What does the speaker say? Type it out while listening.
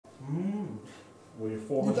Well, you're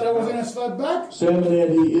 400. You thought I was gonna slap back? Sam and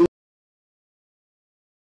Andy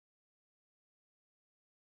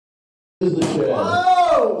is the Chad.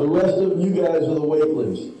 Oh! The rest of you guys are the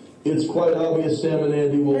Wakelings. It's quite obvious Sam and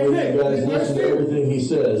Andy will let you guys listen to everything he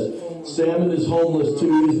says. Salmon is homeless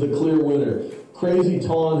too. He's the clear winner. Crazy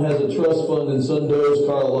Tawn has a trust fund and son does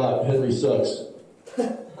Carl Lot. Henry sucks.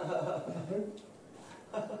 No,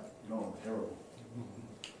 I'm terrible.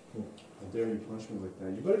 How dare you punch me like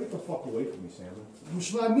that? You better get the fuck away from me, Salmon. You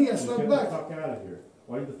slap me, I slap Get back. the fuck out of here.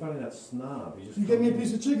 Why are you defending that snob? You gave me a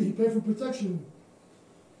piece of chicken. He paid for protection.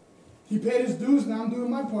 He paid his dues. Now I'm doing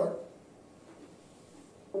my part.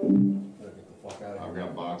 Better get the fuck out of here. I've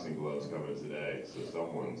got boxing gloves coming today, so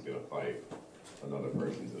someone's gonna fight another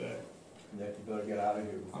person today. Nick, you better get out of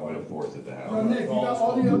here. I'm gonna force it to No, happen. Nick, you got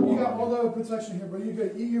all the protection here, bro. You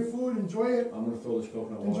good. Eat your food, enjoy it. I'm gonna throw this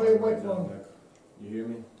coconut Enjoy water your white right now, claw. Nick. You hear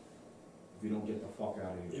me? If you don't get the fuck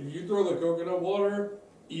out of here. If you throw the coconut water,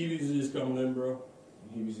 EVZ's coming in, bro.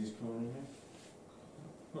 EBZ's coming in here?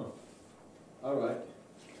 Huh. Alright.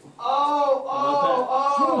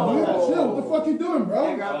 Chill. What the fuck you doing,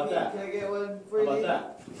 bro? How about that? Can I get one for you? How about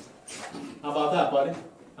that? How about that, buddy?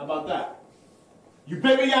 How about that? You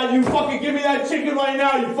pay me out, you fucking give me that chicken right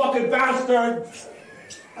now, you fucking bastard!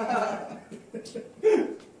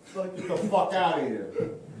 Get the fuck out of here.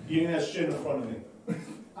 Eating that shit in front of me.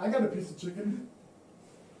 I got a piece of chicken.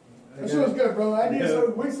 That shit was good, bro. I need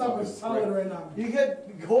some Wingstop is solid right now. You get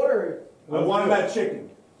quarter. I wanted that chicken.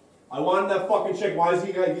 I wanted that fucking chicken. Why is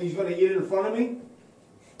he's gonna eat it in front of me?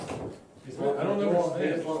 I don't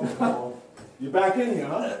understand. You're back in here,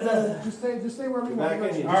 huh? Just stay where we You're back in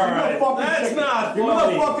want. here. All right, that's not Give me the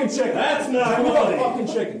funny. fucking chicken. That's not Give me the funny. fucking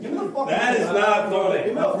chicken. Give me the fucking That chicken. is not funny.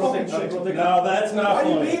 Give me the fucking chicken. No, that's not Why are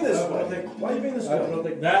you funny. being this way? Why are you being this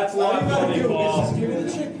way? That's All not you gotta funny, do is Paul. just give me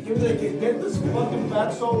the chicken. Give me the get this fucking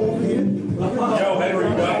fat soul over here. Yo, Henry,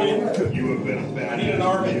 you got me? You have been a fan. I need an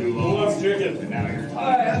army. Who loves chicken? And now you're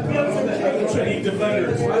Alright, tired. I need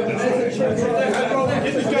defenders. Get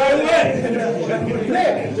this guy away!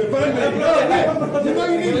 Defend me! You know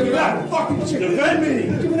you need to give that fucking chicken. Defend me!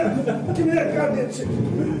 Give me that goddamn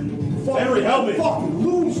chicken. Henry, help me! Fucking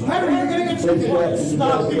lose. Henry, you're gonna get Hey, chicken. Chad, can you Stop, guys piece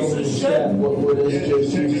tell of me in the shit. chat what word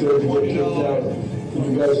SJC says get kicked out? Can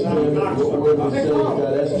you guys tell me what word we say got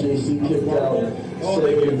SJC kicked out?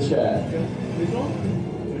 Say it in chat.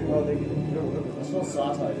 That's not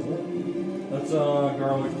satire, is it? That's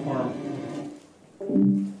garlic parm.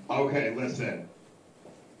 Okay, listen.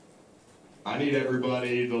 I need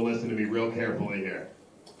everybody to listen to me real carefully here.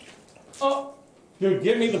 Oh, dude,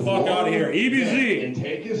 get me the fuck out of here. EBZ! And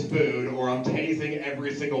take his food, or I'm tasing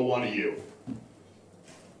every single one of you.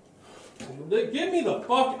 Get me the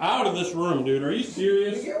fuck out of this room, dude. Are you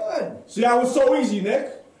serious? Get one. See, that was so easy,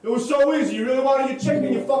 Nick. It was so easy. You really wanted your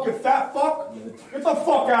chicken, you fucking fat fuck? Get the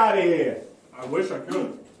fuck out of here. I wish I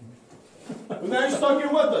could. But now you're stuck here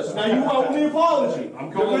with us. Now you want the apology.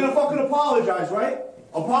 I'm You're going- gonna fucking apologize, right?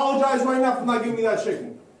 Apologize right now for not giving me that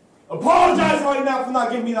chicken. Apologize right now for not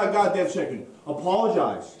giving me that goddamn chicken.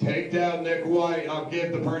 Apologize. Take down Nick White, and I'll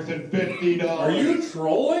give the person $50. Are you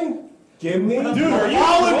trolling? Give me. Dude, are you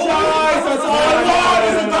apologize. That's all I want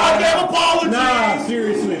is a goddamn apology. Nah,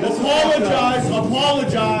 seriously. This Apologize.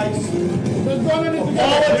 Apologize. There's one in it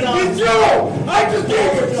together. Apologize. It's you! I just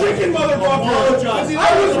gave you chicken, motherfucker! Apologize. I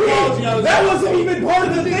was being, that wasn't even part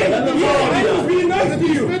of the thing! Yeah, I was being nice to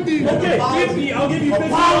you! Okay, 50, I'll give you 50.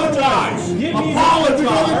 Apologize. Give me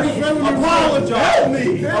Apologize. Apologize. Help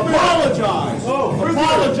me! Apologize. Oh,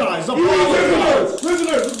 Apologize. Prisoners!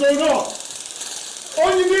 Prisoners, what's going on?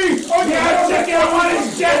 On your knees. On your Yeah, chicken, I want his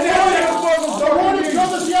chicken! I want his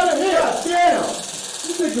brothers out of here. Damn.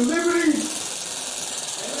 You taking liberties.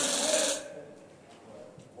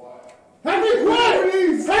 Henry quit!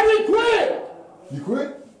 Henry quit! You quit?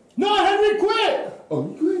 No, Henry quit! Oh,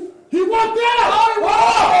 you quit? He walked out! Oh!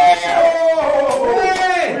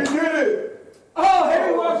 Hey! We did it. Oh,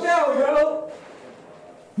 Henry walked out, bro.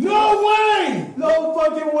 No way! No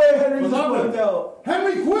fucking way Henry What's just happening? walked out.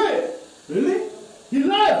 Henry quit! Really? He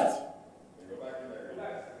left!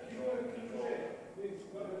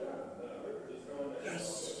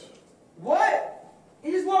 What?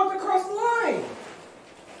 He just walked across the line.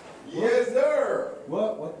 Yes, sir.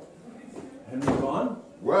 What? Henry gone?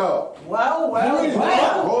 Well, Wow.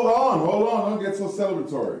 hold on. Don't get so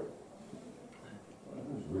celebratory.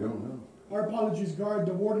 We don't know. Our apologies, guard.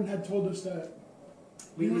 The warden had told us that.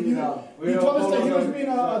 We He didn't know. told us that he was being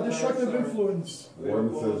a destructive influence. The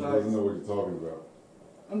warden says he doesn't know what you're talking about.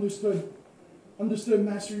 Understood. Understood,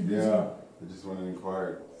 Master EBZ. Yeah, they just went and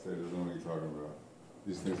inquired. Say doesn't know what you're talking about.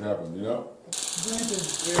 These things happen, you know? Granted.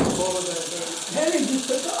 Henry just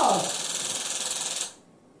took off.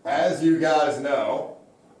 as you guys know,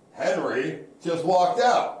 Henry just walked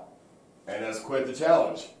out and has quit the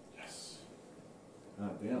challenge. Yes.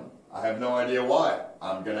 God damn. I have no idea why.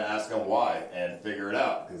 I'm gonna ask him why and figure it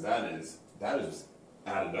out, because that is just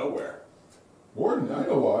out of nowhere. Warden, I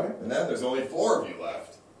know why. And then there's only 4 of you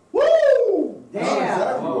left. Woo! Damn. Not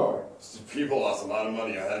exactly why. People lost a lot of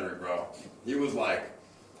money on Henry, bro. He was like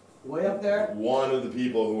Way up there? one of the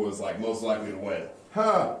people who was like most likely to win.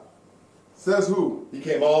 Huh. Says who? He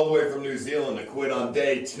came all the way from New Zealand to quit on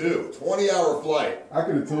day 2. 20-hour flight. I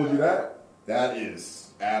could have told you that. That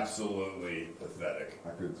is absolutely pathetic. I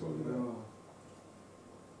could have told you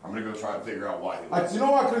that. I'm gonna go try and figure out why he left. You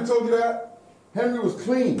know why I could have told you that? Henry was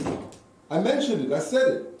clean. I mentioned it. I said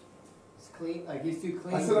it. It's clean. Like he's too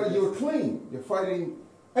clean. I said you were clean. You're fighting.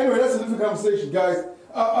 Anyway, that's a different conversation, guys.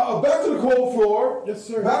 Back to the cold floor. Yes,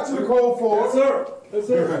 sir. Back to the cold floor. Yes, sir. Yes,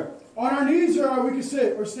 sir. On our knees, or we can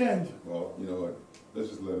sit or stand. Well, you know what? Let's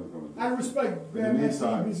just let him come in. I respect In the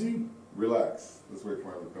meantime, BZ. relax. Let's wait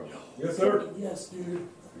for him to come. Yes, sir. Yes, dude.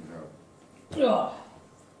 Good job.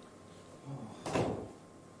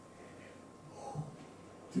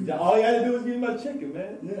 Dude, All you had to do was give me my chicken,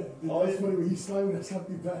 man. yeah, dude, Oh, that's yeah. funny when he slammed that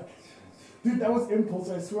something back. Dude, that was impulse,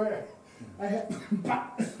 I swear. I had.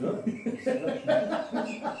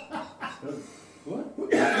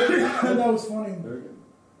 What? That was funny. Very good.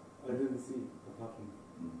 I didn't see the fucking.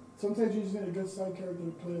 Sometimes you just need a good side character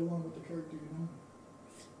to play along with the character, you know?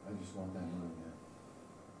 I just want that money, man.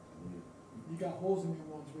 I need it. You got holes in your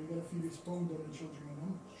walls, but you gotta feed your spoon to the children, you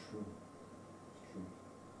know? It's true. It's true.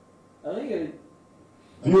 I think it.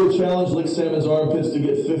 Viewer challenge lick Salmon's armpits to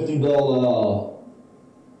get $50.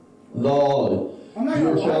 I'm not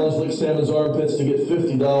Viewer gonna challenge lie. lick Salmon's armpits to get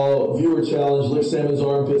 $50. Viewer challenge lick Salmon's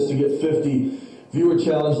armpits to get 50. Viewer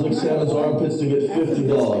challenge lick Salmon's armpits to get After this,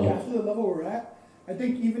 like, $50. after the level we're at, I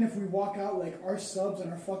think even if we walk out, like, our subs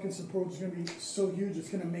and our fucking support is gonna be so huge, it's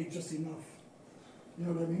gonna make just enough. You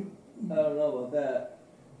know what I mean? I don't know about that.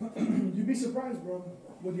 You'd be surprised, bro.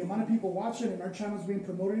 With the amount of people watching and our channel's being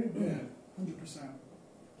promoted, yeah, 100%.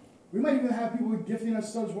 We might even have people gifting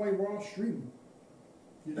us subs while we're all streaming.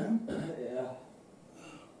 You know? Yeah.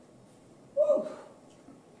 Woo!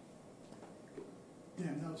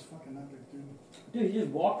 Damn, that was fucking epic, dude. Dude, he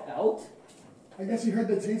just walked out? I guess he heard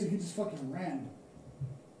the taser, he just fucking ran.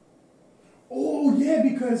 Oh, yeah,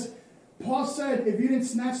 because Paul said if you didn't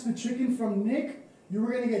snatch the chicken from Nick, you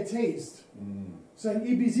were gonna get tased. So an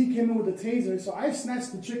EBZ came in with a taser, so I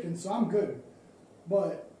snatched the chicken, so I'm good.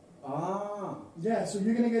 But yeah, so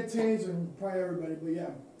you're gonna get tased and probably everybody, but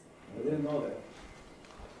yeah. I didn't know that.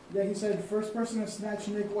 Yeah, he said first person to snatch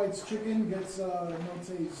Nick White's chicken gets no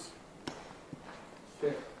tase.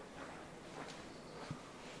 Shit.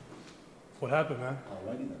 What happened, man?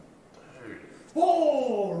 Alrighty then.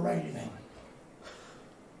 Alrighty then.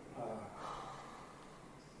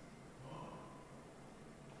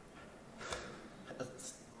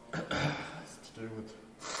 It's to do with.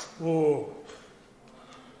 Whoa.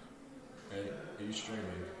 Hey, are you streaming?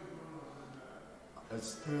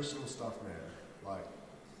 It's personal stuff, man. Like,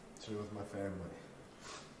 to do with my family.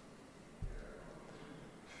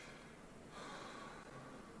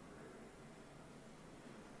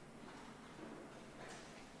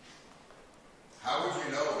 How would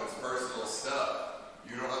you know it's personal stuff?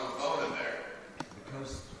 You don't have a phone in there.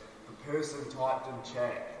 Because the person typed in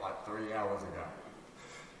chat like 3 hours ago.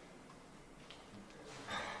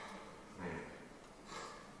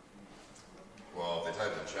 Well, if they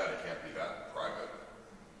typed in chat, it can't be that private.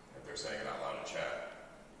 If they're saying it out loud in chat.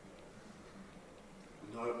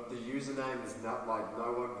 No, the username is not like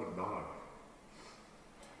no one would know.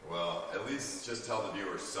 Well, at least just tell the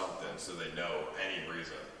viewers something so they know any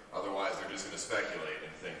reason. Otherwise, they're just going to speculate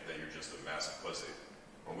and think that you're just a massive pussy.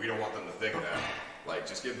 Well, we don't want them to think that. Like,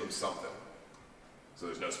 just give them something. So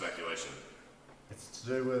there's no speculation. It's to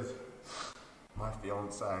do with my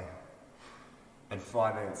fiance and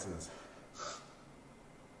finances.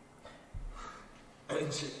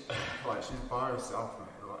 And she, like, she's by herself, man.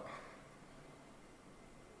 Like,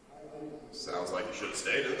 Sounds like you should have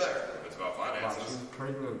stayed in there if it's about like finances. she's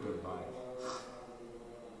pregnant, dude, like.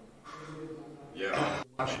 Yeah.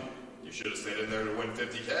 You should have stayed in there to win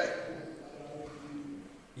 50K.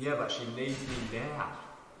 Yeah, but she needs me now.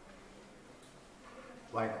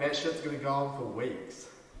 Like, that shit's gonna go on for weeks.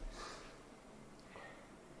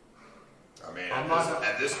 I mean, I'm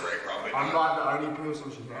at this rate, probably I'm not. not the only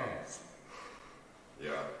person she has.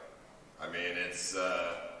 Yeah. I mean,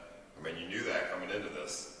 you knew that coming into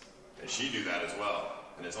this. And she knew that as well.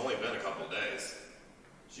 And it's only been a couple of days.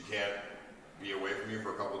 She can't be away from you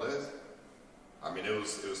for a couple of days? I mean, it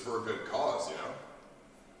was for a good cause, you know?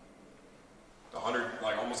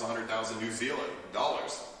 almost 100,000 New Zealand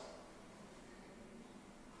dollars.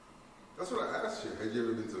 That's what I asked you. Have you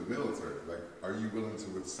ever been to the military? Like, are you willing to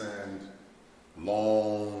withstand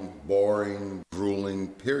long, boring, grueling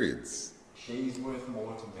periods? She's worth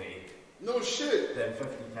more to me No shit. than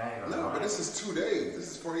 50K. No, but this is 2 days.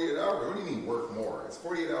 This is 48 hours. What do you mean work more? It's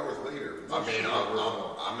 48 hours later. No I mean, shit,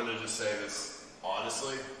 I'm going to just say this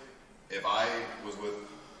honestly. If I was with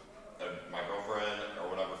my girlfriend or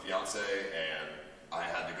whatever, fiance, and I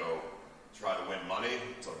had to go try to win money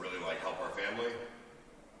to really like help our family,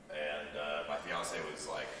 and my fiance was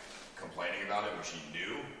like complaining about it when she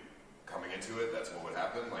knew coming into it that's what would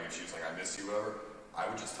happen. Like if she was like, I miss you, whatever, I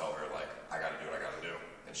would just tell her like, I got to do what I got to do,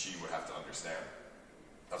 and she would have to understand.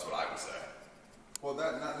 That's what I would say. Well,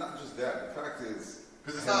 that not just that. The fact is,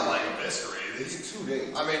 because it's not like a mystery. It's 2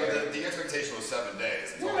 days. I mean, the expectation was 7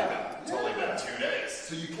 days. It's only been 2 days.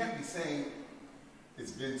 So you can't be saying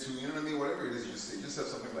it's been too. You know what I mean? Whatever it is, you just have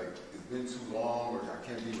something like it's been too long, or I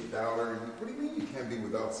can't be without her. What do you mean you can't be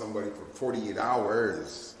without somebody for 48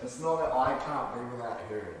 hours? It's not that I can't be without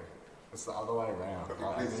her. It's the other way around.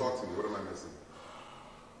 Okay, please talk to me. What am I missing?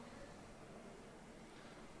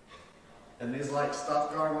 And there's like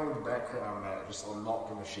stuff going on in the background that just I'm not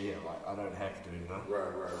gonna share. Like I don't have to, you know. Right.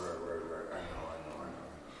 I know.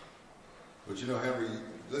 But you know, Henry,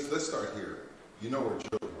 let's start here. You know we're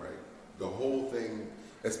joking, right? The whole thing,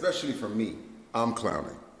 especially for me, I'm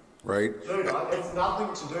clowning, right? Dude, it's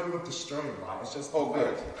nothing to do with the stream, like it's just. Oh,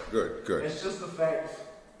 good. It's just the fact.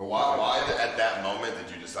 But why at that moment did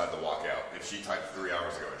you decide to walk out? If she typed 3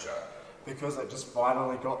 hours ago in chat. Because it just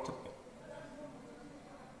finally got to me.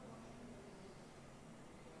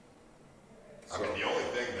 I mean, the only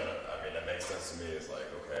thing that makes sense to me is like,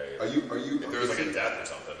 okay, Are you? if there was like a death or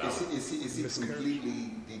something, Is he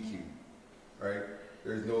completely DQ? Right?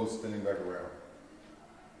 There's no spinning back around.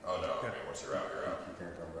 Oh no! I mean, once you're out, you're out. You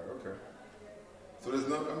can't come back. Okay. So there's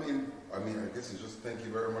no. I guess it's just thank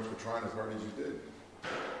you very much for trying as hard as you did.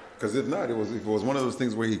 Because if not, if it was one of those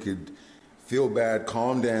things where he could feel bad,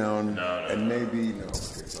 calm down, and maybe no.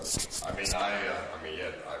 Okay, sorry. I mean,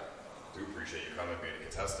 I do appreciate you coming, being a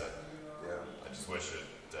contestant. Yeah. I just wish it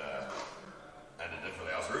ended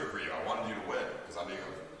differently. I was rooting for you. I wanted you to win because I knew,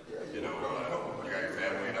 you got your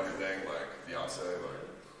family and everything, like fiance, like.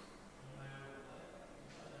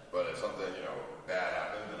 But if something, bad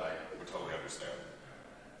happened, then I would totally understand.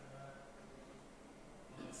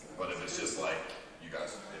 But if it's just like you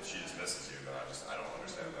guys, if she just misses you, then I don't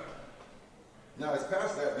understand that. No, it's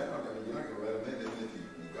past that now. I mean, you're not gonna let him in even if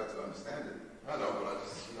you got to understand it. I know, but I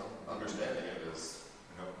just, understanding it is,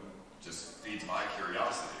 just feeds my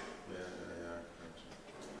curiosity. Yeah.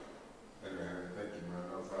 Anyway, Henry, thank you, man.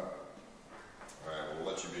 That was hot. All right, we'll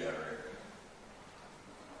let you be Henry.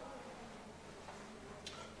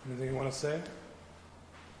 Anything you want to say?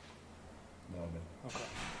 No, man. Okay.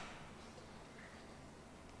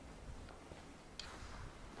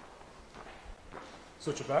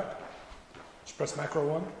 Switch it back. Just press macro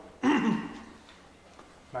 1.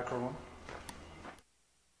 Macro 1.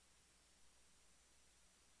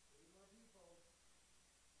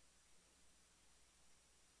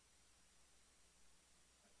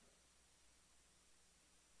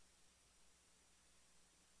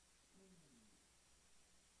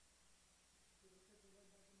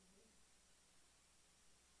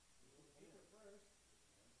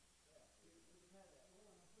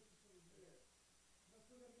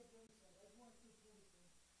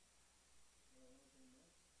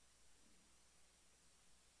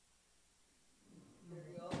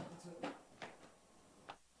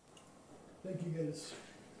 Thank you guys.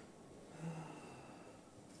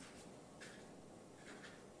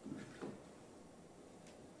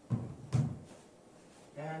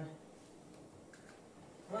 And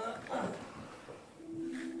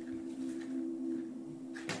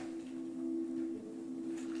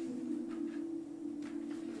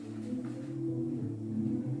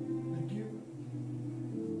Thank you.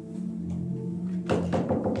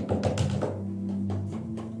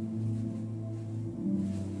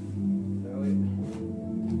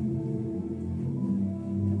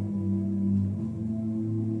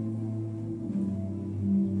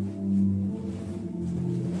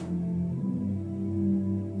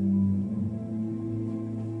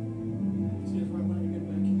 See if I want to get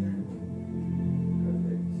back here.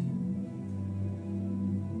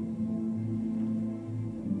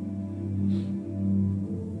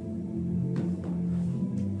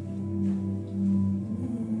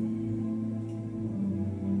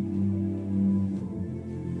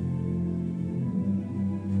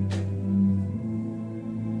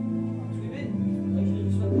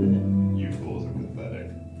 perfect. You fools are pathetic.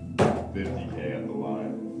 50K at the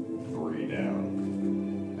line.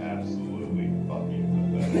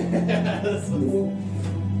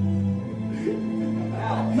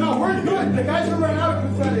 No, we're good. The guys are running out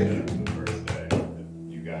of pathetic. The first day,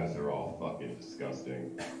 you guys are all fucking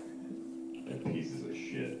disgusting and pieces of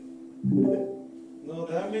shit. No,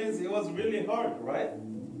 that means it was really hard, right?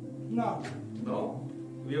 No. No,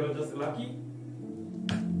 we were just lucky.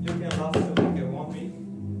 You can last like 1 week.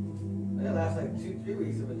 It lasts like 2-3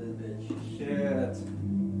 weeks of this bitch. Shit.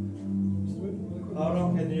 How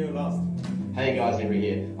long can you last? Hey guys, Henry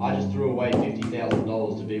here. I just threw away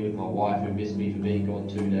 $50,000 to be with my wife who missed me for being gone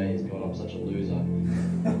 2 days. God, I'm such a loser.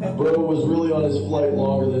 Bro was really on his flight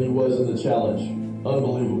longer than he was in the challenge.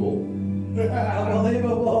 Unbelievable.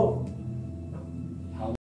 Unbelievable.